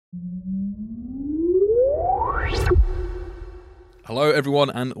Hello everyone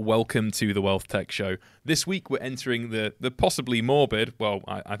and welcome to the Wealth Tech Show. This week we're entering the possibly morbid, well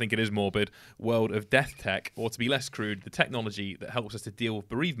I think it is morbid, world of death tech, or to be less crude, the technology that helps us to deal with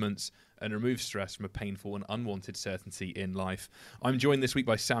bereavements and remove stress from a painful and unwanted certainty in life. I'm joined this week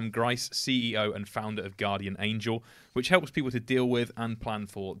by Sam Grice, CEO and founder of Guardian Angel, which helps people to deal with and plan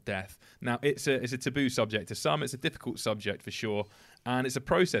for death. Now it's a taboo subject to some, it's a difficult subject for sure, and it's a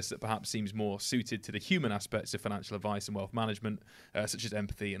process that perhaps seems more suited to the human aspects of financial advice and wealth management, such as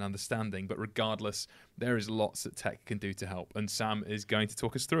empathy and understanding. But regardless, there is lots that tech can do to help, and Sam is going to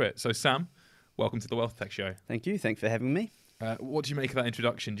talk us through it. So Sam, welcome to the Wealth Tech Show. Thank you. Thanks for having me. What do you make of that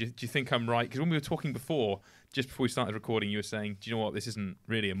introduction? Do you think I'm right? Because when we were talking before, just before we started recording, you were saying, do you know what, this isn't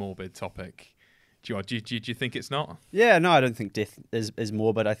really a morbid topic. Do you think it's not? Yeah, no, I don't think death is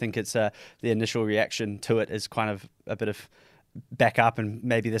morbid. I think it's the initial reaction to it is kind of a bit of back up and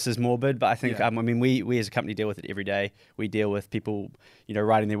maybe this is morbid, but I think we as a company deal with it every day. We deal with people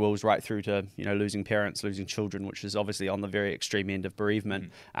writing their wills right through to losing parents, losing children, which is obviously on the very extreme end of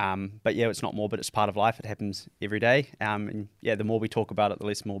bereavement. But yeah, it's not morbid, it's part of life. It happens every day, and yeah, the more we talk about it, the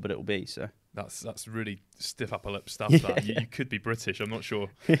less morbid it will be. So that's really stiff upper lip stuff. That you could be British, I'm not sure.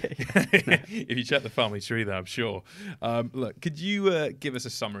 If you check the family tree there, I'm sure. Look, could you give us a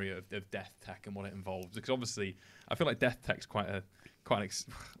summary of death tech and what it involves? Because obviously I feel like death tech's quite an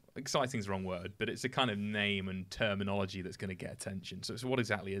exciting is the wrong word, but it's a kind of name and terminology that's going to get attention. So what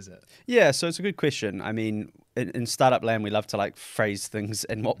exactly is it? Yeah, so it's a good question. I mean, in startup land, we love to phrase things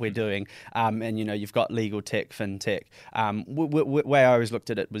in what we're doing. And you've got legal tech, fintech. Way I always looked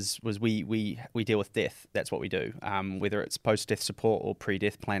at it was we deal with death. That's what we do. Whether it's post-death support or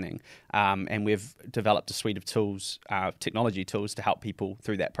pre-death planning. And we've developed a suite of tools, technology tools, to help people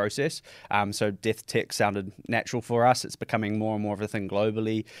through that process. So death tech sounded natural for us. It's becoming more and more of a thing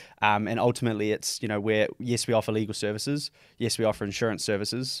globally, and ultimately it's where yes, we offer legal services, yes, we offer insurance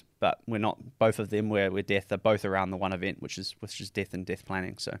services, but we're not both of them. We're death. They're both around the one event, which is death and death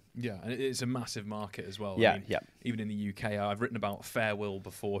planning. So yeah, and it's a massive market as well. Yeah, Even in the UK, I've written about Fairwill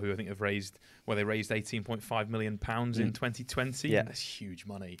before, who I think have raised £18.5 million in 2020. Yeah, that's huge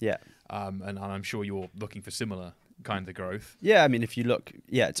money. Yeah, and I'm sure you're looking for similar kind of growth. Yeah, I mean, if you look,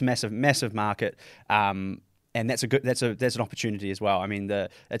 it's a massive market. And that's an opportunity as well. I mean,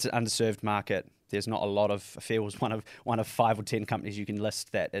 it's an underserved market. There's not a lot of. Fair was one of 5 or 10 companies you can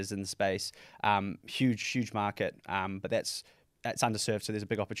list that is in the space. Huge market, but that's underserved. So there's a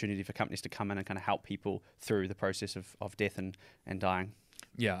big opportunity for companies to come in and kind of help people through the process of death and dying.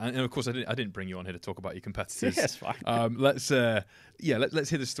 Yeah, and of course I didn't bring you on here to talk about your competitors. Yeah, that's fine. Let's hear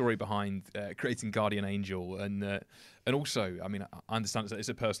the story behind creating Guardian Angel, and also, I mean, I understand it's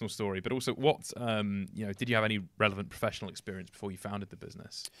a personal story, but also, what did you have any relevant professional experience before you founded the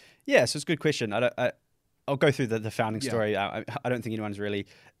business? Yeah, so it's a good question. I'll go through the founding story. I don't think anyone's really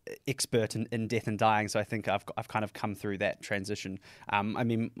expert in death and dying, so I think I've kind of come through that transition. I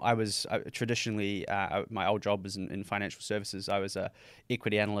mean, I was traditionally my old job was in financial services. I was a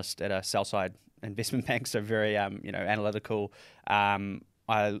equity analyst at a sell-side investment bank, so very analytical.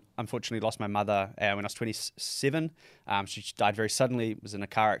 I unfortunately lost my mother when I was 27. She died very suddenly, was in a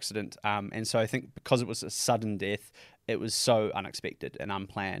car accident. And so I think because it was a sudden death, it was so unexpected and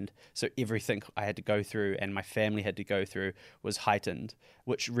unplanned. So everything I had to go through and my family had to go through was heightened,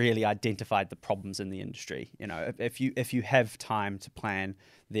 which really identified the problems in the industry. If you have time to plan,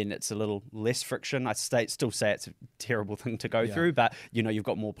 then it's a little less friction. I still say it's a terrible thing to go through, but you've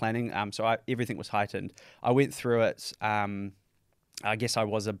got more planning. So everything was heightened. I went through it. I guess I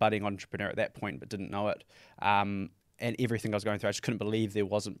was a budding entrepreneur at that point, but didn't know it. And everything I was going through, I just couldn't believe there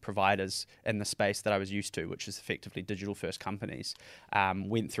wasn't providers in the space that I was used to, which is effectively digital-first companies.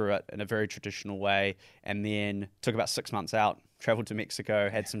 Went through it in a very traditional way, and then took about 6 months out, traveled to Mexico,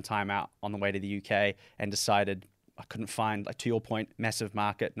 had some time out on the way to the UK, and decided I couldn't find, to your point, massive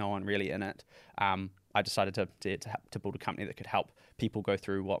market, no one really in it. I decided to build a company that could help people go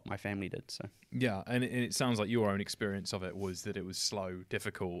through what my family did. So yeah, and it sounds like your own experience of it was that it was slow,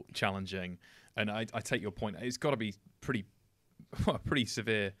 difficult, challenging, and I take your point. It's got to be pretty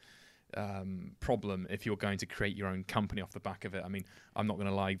severe problem if you're going to create your own company off the back of it. I mean, I'm not going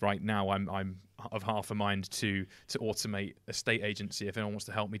to lie. Right now, I'm of half a mind to automate a state agency. If anyone wants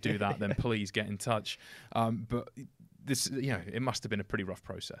to help me do that, then please get in touch. But this, it must have been a pretty rough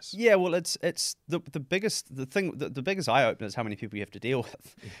process. Yeah, well, it's the biggest the biggest eye opener is how many people you have to deal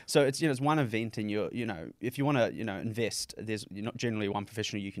with. Yeah. So it's one event, and if you want to invest, there's not generally one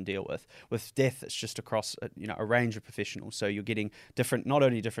professional you can deal with. With death, it's just across a range of professionals. So you're getting not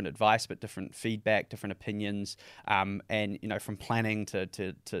only different advice, but different feedback, different opinions, and from planning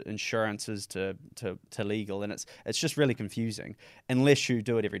to insurances to legal, and it's just really confusing unless you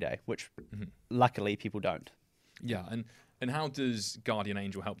do it every day, which luckily people don't. Yeah, and how does Guardian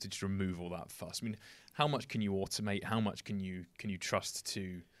Angel help to just remove all that fuss? I mean, how much can you automate? How much can you trust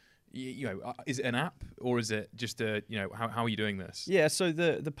to, is it an app, or is it just how are you doing this? Yeah, so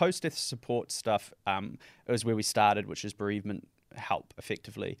the post-death support stuff is where we started, which is bereavement help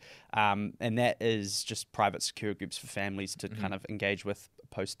effectively, and that is just private secure groups for families to kind of engage with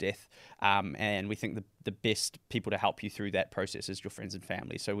post-death, and we think the best people to help you through that process is your friends and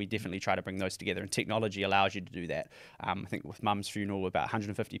family. So we definitely try to bring those together, and technology allows you to do that. I think with Mum's funeral, about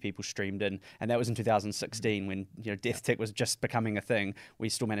 150 people streamed in, and that was in 2016 when death tech was just becoming a thing. We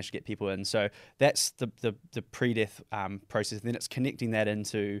still managed to get people in. So that's the pre-death process. And then it's connecting that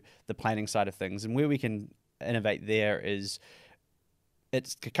into the planning side of things, and where we can innovate there is,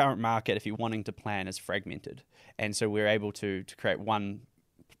 it's the current market, if you're wanting to plan, is fragmented. And so we're able to create one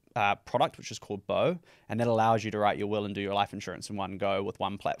product, which is called Bow, and that allows you to write your will and do your life insurance in one go with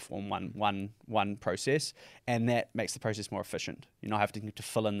one platform, one process, and that makes the process more efficient. You're not having to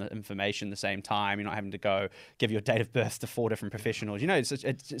fill in the information at the same time. You're not having to go give your date of birth to 4 different professionals.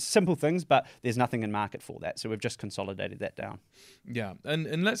 It's simple things, but there's nothing in market for that. So we've just consolidated that down. Yeah,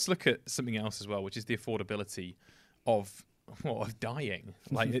 and let's look at something else as well, which is the affordability of dying.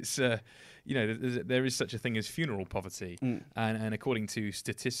 Like it's there is such a thing as funeral poverty, and according to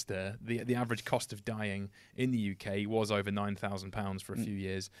Statista, the average cost of dying in the UK was over £9,000 for a few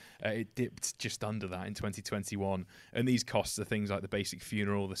years. It dipped just under that in 2021, and these costs are things like the basic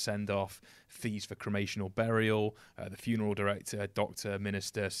funeral, the send-off, fees for cremation or burial, the funeral director, doctor,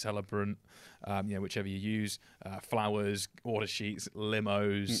 minister, celebrant, whichever you use, flowers, order sheets,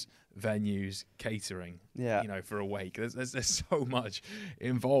 limos, venues, catering, for a wake. There's so much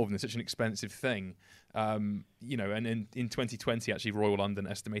involved in such an expensive thing. And in 2020, actually, Royal London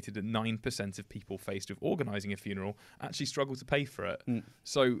estimated that 9% of people faced with organising a funeral actually struggle to pay for it.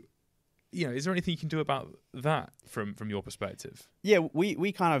 So, is there anything you can do about that from your perspective? Yeah,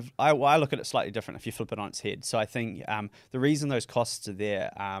 we kind of, I look at it slightly different if you flip it on its head. So I think the reason those costs are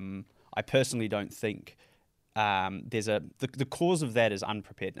there, I personally don't think the cause of that is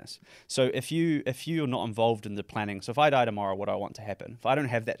unpreparedness. So if you're not involved in the planning, so if I die tomorrow, what do I want to happen? If I don't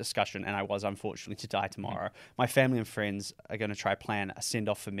have that discussion, and I was unfortunately to die tomorrow, my family and friends are going to try plan a send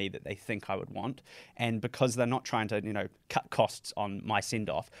off for me that they think I would want, and because they're not trying to cut costs on my send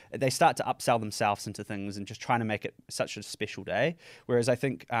off, they start to upsell themselves into things and just trying to make it such a special day. Whereas I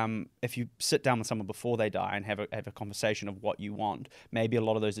think if you sit down with someone before they die and have a conversation of what you want, maybe a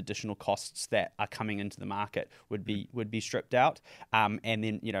lot of those additional costs that are coming into the market would be stripped out, and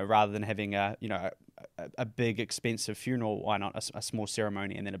then rather than having a big expensive funeral, why not a small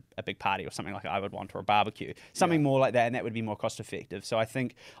ceremony and then a big party or something like I would want, or a barbecue, something more like that, and that would be more cost effective. So I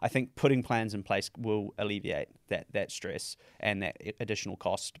think putting plans in place will alleviate that stress and that additional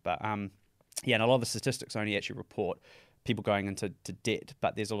cost. But and a lot of the statistics only actually report people going into debt,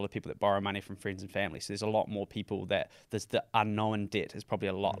 but there's a lot of people that borrow money from friends and family. So there's a lot more people there's the unknown debt is probably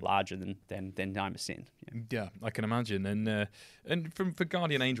a lot larger than 9%. Yeah, I can imagine. And for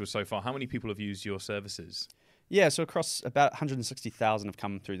Guardian Angel so far, how many people have used your services? Yeah, so across about 160,000 have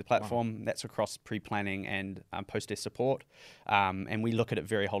come through the platform. Wow. That's across pre-planning and post-death support, and we look at it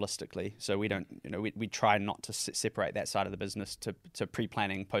very holistically. So we don't, we try not to separate that side of the business to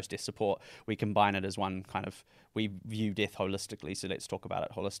pre-planning, post-death support. We combine it as one kind of. We view death holistically, so let's talk about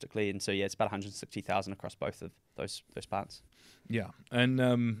it holistically. And so it's about 160,000 across both of those parts. Yeah,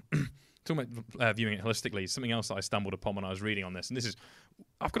 and talking about viewing it holistically, something else that I stumbled upon when I was reading on this, and this is,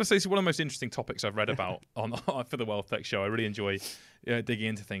 I've got to say, it's one of the most interesting topics I've read about for the Wealth Tech Show. I really enjoy digging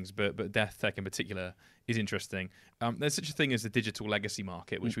into things, but death tech in particular is interesting. There's such a thing as the digital legacy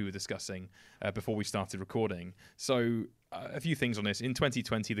market, which we were discussing before we started recording. So a few things on this. In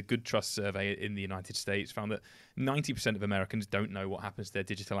 2020, the Good Trust survey in the United States found that 90% of Americans don't know what happens to their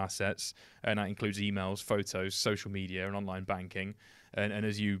digital assets, and that includes emails, photos, social media, and online banking. And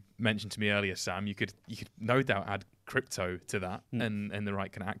as you mentioned to me earlier, Sam, you could no doubt add crypto to that and the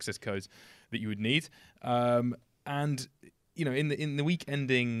right kind of access codes that you would need. And in the week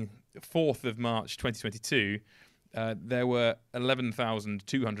ending 4th of March 2022, there were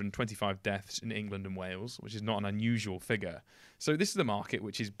 11,225 deaths in England and Wales, which is not an unusual figure. So this is a market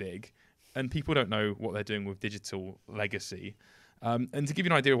which is big. and people don't know what they're doing with digital legacy. And to give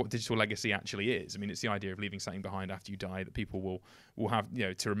you an idea of what digital legacy actually is, I mean, it's the idea of leaving something behind after you die that people will have,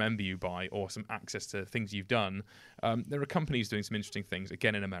 to remember you by, or some access to things you've done. There are companies doing some interesting things,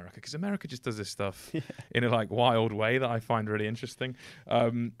 again, in America, because America just does this stuff in a wild way that I find really interesting.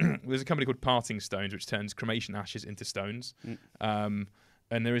 There's a company called Parting Stones, which turns cremation ashes into stones.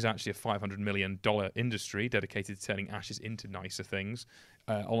 And there is actually a $500 million industry dedicated to turning ashes into nicer things.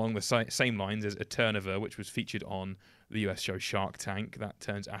 Along the same lines as Eterniver, which was featured on the US show Shark Tank, that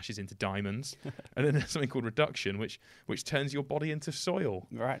turns ashes into diamonds. And then there's something called Reduction, which turns your body into soil.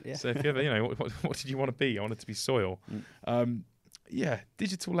 Right, yeah. So if you ever, what did you want to be? I wanted to be soil.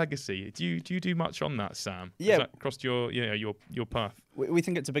 Digital legacy. Do you do much on that, Sam? Yeah. Has that crossed your path? We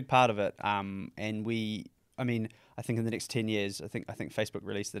think it's a big part of it, I think in the next 10 years, I think Facebook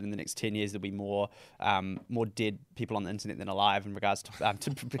released that in the next 10 years there'll be more dead people on the internet than alive in regards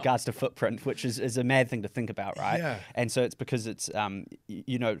to footprint, which is a mad thing to think about, right? Yeah. And so it's because it's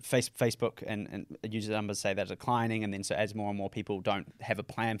Facebook and user numbers say they're declining, and then so as more and more people don't have a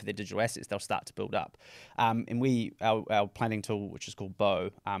plan for their digital assets, they'll start to build up. Our planning tool, which is called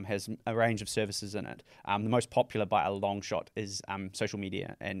Bow, has a range of services in it. The most popular by a long shot is social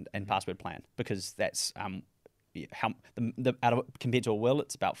media and password plan, because that's compared to a will,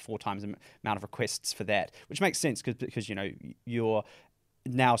 it's about 4 times the amount of requests for that, which makes sense because you're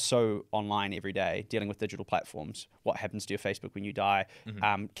now so online every day dealing with digital platforms. What happens to your Facebook when you die?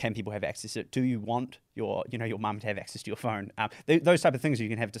 Can people have access to it? Do you want your mum to have access to your phone? Those type of things you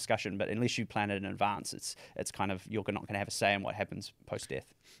can have discussion, but unless you plan it in advance, it's kind of, you're not going to have a say in what happens post death.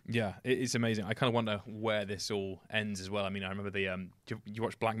 Yeah, it's amazing. I kind of wonder where this all ends as well. I mean, I remember you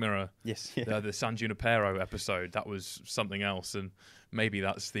watched Black Mirror? Yes. Yeah. The San Junipero episode. That was something else, and maybe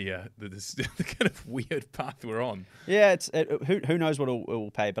that's the kind of weird path we're on. Yeah, who knows what it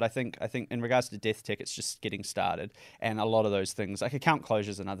will pay, but I think in regards to death tech, it's just getting started, and a lot of those things, like account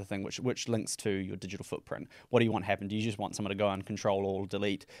closure is another thing, which links to your digital footprint. What do you want to happen? Do you just want someone to go and control all,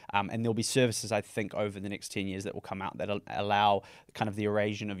 delete? And there'll be services, I think, over the next 10 years that will come out that allow kind of the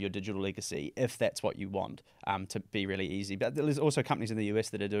erasure of your digital legacy, if that's what you want, to be really easy. But there's also companies in the US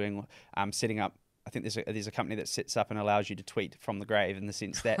that are doing setting up. I think there's a company that sets up and allows you to tweet from the grave, in the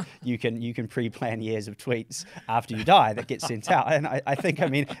sense that you can pre-plan years of tweets after you die that get sent out. And I think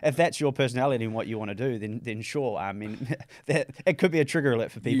if that's your personality and what you want to do, then sure. It could be a trigger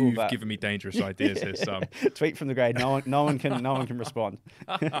alert for people. You've given me dangerous ideas here, Sam. Tweet from the grave. No one can respond.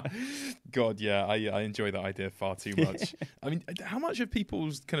 God, yeah, I enjoy that idea far too much. I mean, how much of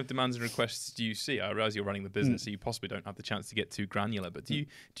people's kind of demands and requests do you see? I realize you're running the business, so you possibly don't have the chance to get too granular. But do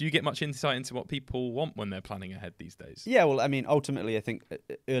you get much insight into what people want when they're planning ahead these days? Yeah, well, ultimately, I think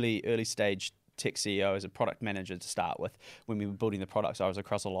early stage tech CEO as a product manager to start with. When we were building the products, I was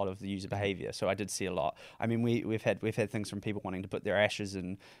across a lot of the user behavior, so I did see a lot. I mean, we've had things from people wanting to put their ashes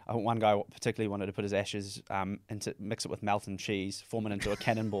in. One guy particularly wanted to put his ashes mix it with melted cheese, form it into a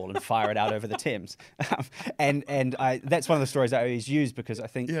cannonball, and fire it out over the Thames. That's one of the stories I always use, because I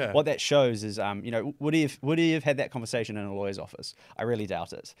think what that shows is, would he have had that conversation in a lawyer's office? I really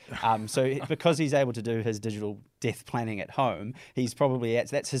doubt it. So because he's able to do his digital death planning at home, he's probably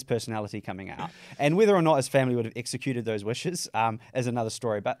that's his personality coming out. And whether or not his family would have executed those wishes is another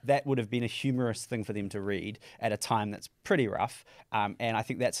story, but that would have been a humorous thing for them to read at a time that's pretty rough. And I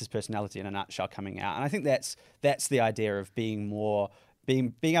think that's his personality in a nutshell coming out. And I think that's the idea of being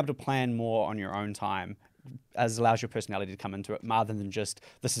able to plan more on your own time, as allows your personality to come into it, rather than just,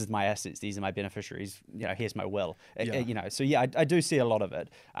 this is my assets, these are my beneficiaries, here's my will. So I do see a lot of it.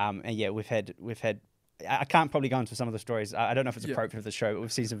 And yeah, we've had I can't probably go into some of the stories. I don't know if it's appropriate for the show, but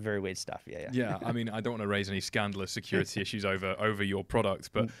we've seen some very weird stuff. Yeah. I mean, I don't want to raise any scandalous security issues over your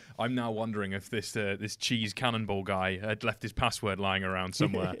product, but I'm now wondering if this cheese cannonball guy had left his password lying around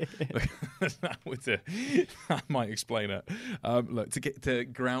somewhere. That might explain it. Look, to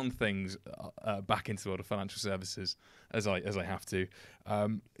ground things back into the world of financial services, as I have to.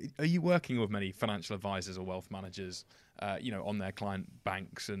 Are you working with many financial advisors or wealth managers, on their client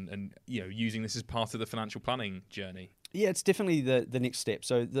banks and using this as part of the financial planning journey? Yeah, it's definitely the next step.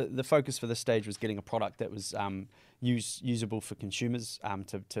 So the focus for this stage was getting a product that was usable for consumers,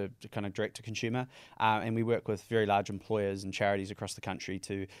 to kind of direct to consumer. And we work with very large employers and charities across the country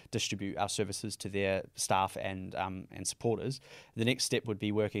to distribute our services to their staff and supporters. The next step would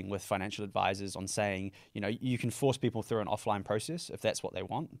be working with financial advisors on saying, you can force people through an offline process if that's what they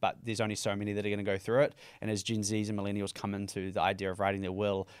want, but there's only so many that are going to go through it. And as Gen Zs and millennials come into the idea of writing their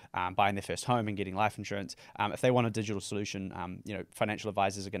will, buying their first home and getting life insurance, if they want a digital solution, financial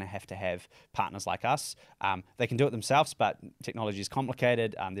advisors are going to have partners like us. They can do it it themselves, but technology is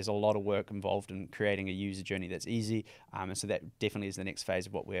complicated. There's a lot of work involved in creating a user journey that's easy, and so that definitely is the next phase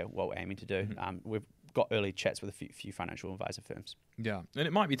of what we're aiming to do. We've got early chats with a few financial advisor firms. Yeah, and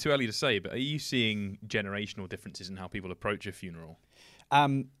it might be too early to say, but are you seeing generational differences in how people approach a funeral?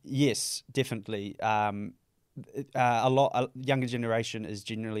 Yes, definitely. A younger generation is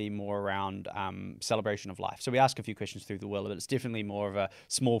generally more around celebration of life. So we ask a few questions through the will, but it's definitely more of a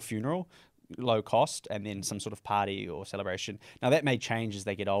small funeral, low cost, and then some sort of party or celebration. Now that may change as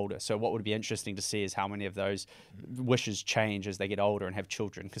they get older. So what would be interesting to see is how many of those wishes change as they get older and have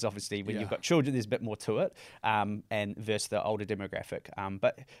children, because obviously when you've got children, there's a bit more to it, and versus the older demographic.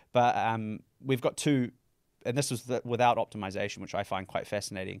 But we've got two. And this was without optimization, which I find quite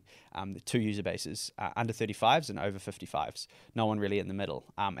fascinating. The two user bases, under 35s and over 55s. No one really in the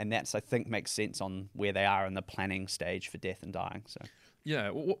middle. And that's, I think, makes sense on where they are in the planning stage for death and dying. So, yeah,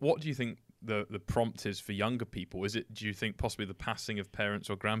 what do you think the prompt is for younger people? Do you think possibly the passing of parents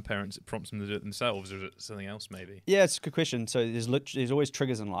or grandparents that prompts them to do it themselves, or is it something else maybe? Yeah, it's a good question. So there's always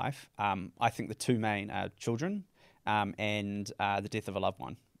triggers in life. I think the two main are children and the death of a loved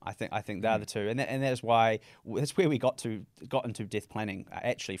one. I think they're the two, and that's why that's where we got into death planning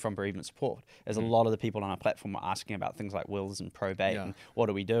actually from bereavement support. As a lot of the people on our platform were asking about things like wills and probate and what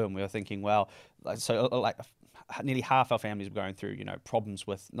do we do, and we were thinking, well, nearly half our families were going through problems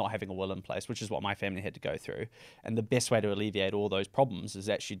with not having a will in place, which is what my family had to go through, and the best way to alleviate all those problems is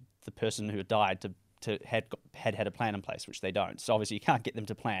actually the person who died to had a plan in place, which they don't. So obviously you can't get them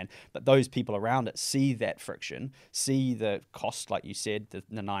to plan, but those people around it see that friction, see the cost, like you said, the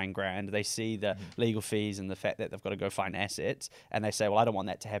 $9,000. They see the legal fees and the fact that they've got to go find assets, and they say, well, I don't want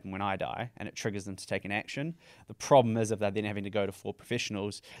that to happen when I die, and it triggers them to take an action. The problem is if they're then having to go to 4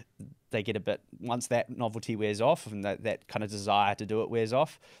 professionals, they get a bit, once that novelty wears off and that kind of desire to do it wears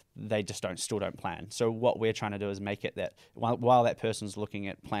off, they just still don't plan. So what we're trying to do is make it that while that person's looking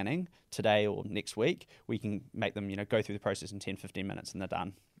at planning today or next week, we can make them go through the process in 10-15 minutes and they're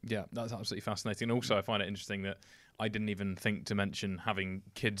done. Yeah, that's absolutely fascinating. And also I find it interesting that I didn't even think to mention having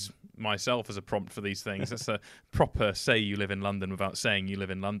kids myself as a prompt for these things. That's a proper say you live in London without saying you live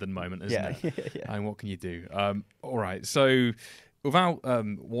in London moment, isn't it? Yeah. And what can you do? All right, so without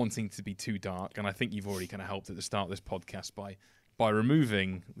wanting to be too dark, and I think you've already kind of helped at the start of this podcast by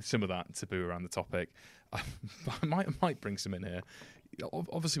removing some of that taboo around the topic, I might bring some in here.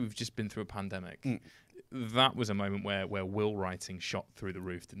 Obviously, we've just been through a pandemic. That was a moment where will writing shot through the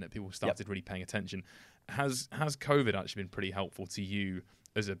roof, didn't it? People started really paying attention. Has COVID actually been pretty helpful to you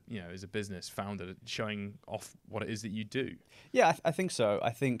as a business founder, showing off what it is that you do? Yeah, I think so.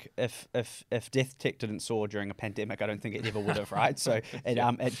 I think if Death Tech didn't soar during a pandemic, I don't think it ever would have, right? So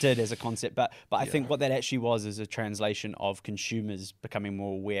it did as a concept, but I think what that actually was is a translation of consumers becoming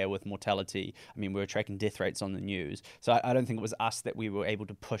more aware with mortality. I mean, we were tracking death rates on the news, so I don't think it was us that we were able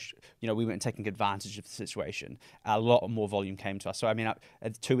to push. We weren't taking advantage of the situation. A lot more volume came to us. So I mean,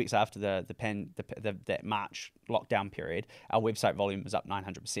 2 weeks after that March lockdown period, our website volume was up 900%.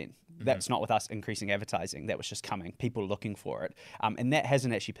 That's not with us increasing advertising. That was just coming, people looking for it, and that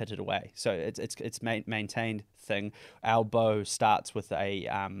hasn't actually pitted away. So it's maintained thing. Our bow starts with a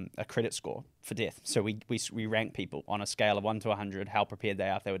credit score for death. So we rank people on a scale of 1 to 100, how prepared they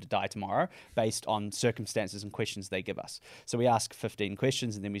are if they were to die tomorrow, based on circumstances and questions they give us. So we ask 15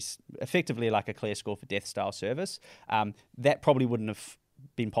 questions, and then we effectively like a clear score for death style service. That probably wouldn't have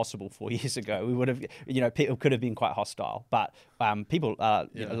been possible 4 years ago. We would have, people could have been quite hostile, but people are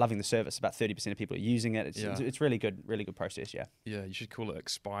loving the service. About 30% of people are using it. It's really good process. Yeah, you should call it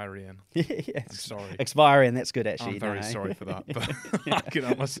Expirian. Yes. I'm sorry, Expirian. That's good actually. I'm very sorry for that, but I can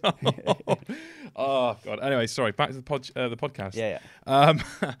help myself. Oh god. Anyway, sorry. Back to the podcast. Yeah.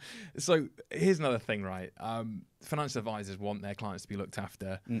 So here's another thing, right? Financial advisors want their clients to be looked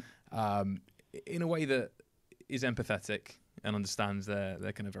after in a way that is empathetic and understands their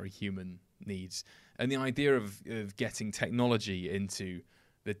kind of very human needs. And the idea of getting technology into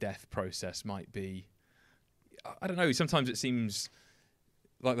the death process might be, I don't know, sometimes it seems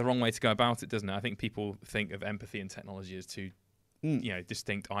like the wrong way to go about it, doesn't it? I think people think of empathy and technology as two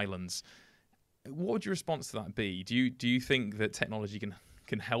distinct islands. What would your response to that be? Do you think that technology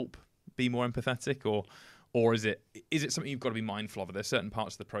can help be more empathetic, or is it something you've got to be mindful of? Are there certain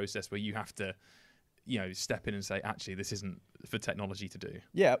parts of the process where you have to step in and say, actually, this isn't for technology to do?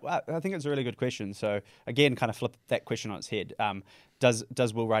 Yeah, I think it's a really good question. So again, kind of flip that question on its head.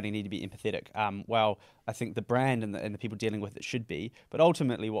 Does will writing need to be empathetic? Well, I think the brand and the people dealing with it should be, but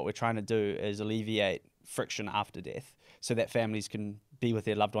ultimately what we're trying to do is alleviate friction after death so that families can be with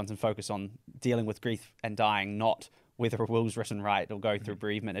their loved ones and focus on dealing with grief and dying, not whether a will's written right or going through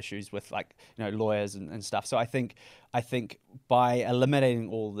bereavement issues with lawyers and stuff. So I think by eliminating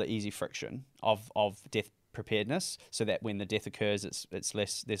all the easy friction of death preparedness, so that when the death occurs, there's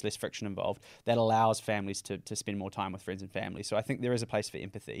less friction involved, that allows families to spend more time with friends and family. So I think there is a place for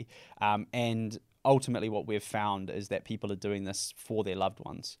empathy, and ultimately what we've found is that people are doing this for their loved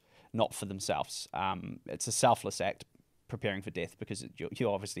ones, not for themselves. It's a selfless act, preparing for death, because you're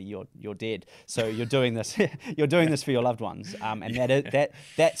obviously you're dead, so you're doing this for your loved ones, and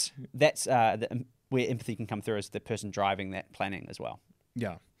that's where empathy can come through, as the person driving that planning as well.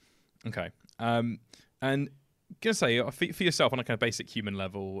 Yeah. Okay. And gonna say, for yourself on a kind of basic human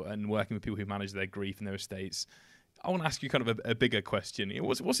level, and working with people who manage their grief and their estates, I want to ask you kind of a bigger question.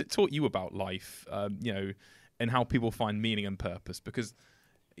 What's it taught you about life, and how people find meaning and purpose? Because,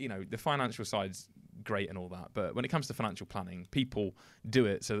 the financial side's great and all that, but when it comes to financial planning, people do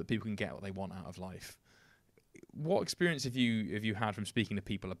it so that people can get what they want out of life. What experience have you had from speaking to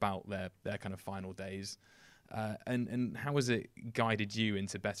people about their kind of final days? And how has it guided you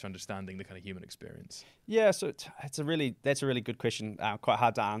into better understanding the kind of human experience? Yeah, so that's a really good question. Quite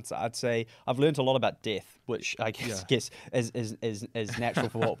hard to answer. I'd say I've learned a lot about death, which I guess is natural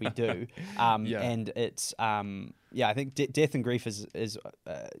for what we do. And it's I think death and grief is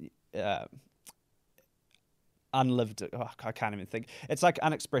unlived. I can't even think. It's like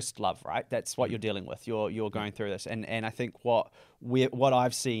unexpressed love, right? That's what you're dealing with. You're going through this, and I think what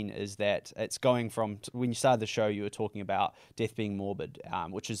I've seen is that it's going from, when you started the show, you were talking about death being morbid,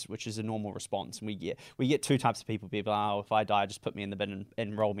 which is a normal response, and we get two types of people. People, if I die, just put me in the bin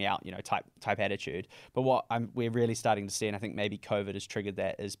and roll me out, type attitude. But what we're really starting to see, and I think maybe COVID has triggered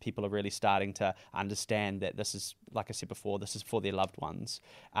that, is people are really starting to understand that this is, like I said before, this is for their loved ones,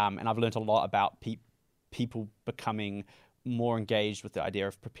 and I've learned a lot about people becoming more engaged with the idea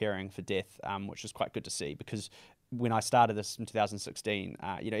of preparing for death, which is quite good to see, because when I started this in 2016,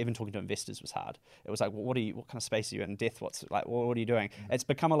 even talking to investors was hard. It was like, well, what kind of space are you in? Death, what are you doing? It's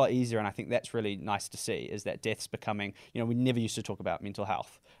become a lot easier, and I think that's really nice to see, is that death's becoming, we never used to talk about mental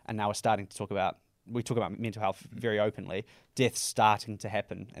health, and now we're starting to talk about mental health very openly. Death's starting to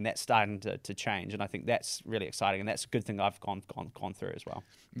happen, and that's starting to change, and I think that's really exciting, and that's a good thing I've gone through as well.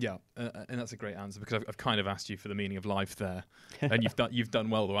 Yeah, and that's a great answer, because I've kind of asked you for the meaning of life there, and you've done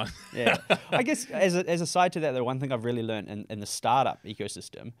well, right? Yeah, I guess as a side to that, the one thing I've really learned in the startup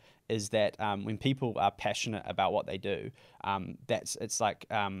ecosystem is that when people are passionate about what they do,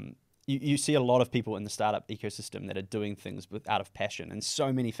 you see a lot of people in the startup ecosystem that are doing things out of passion, and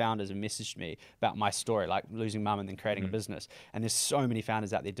so many founders have messaged me about my story, like losing mum and then creating a business. And there's so many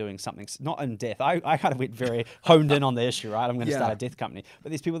founders out there doing something, not in death. I kind of went very honed in on the issue, right? I'm going to start a death company.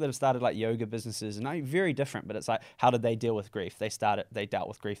 But there's people that have started like yoga businesses, and very different. But it's like, how did they deal with grief? They dealt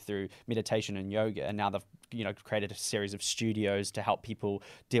with grief through meditation and yoga, and now they've created a series of studios to help people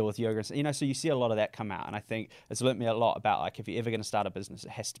deal with yoga. So you see a lot of that come out, and I think it's learnt me a lot about, like, if you're ever going to start a business,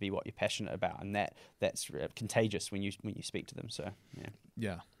 it has to be what you're passionate about, and that's contagious when you speak to them. So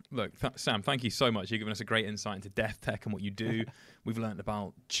yeah. Look, Sam, thank you so much. You've given us a great insight into death tech and what you do. We've learned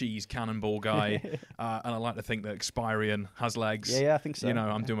about Cheese Cannonball Guy, and I like to think that Experian has legs. Yeah, I think so.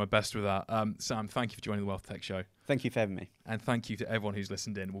 I'm doing my best with that. Sam, thank you for joining the Wealth Tech Show. Thank you for having me. And thank you to everyone who's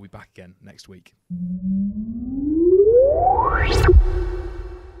listened in. We'll be back again next week.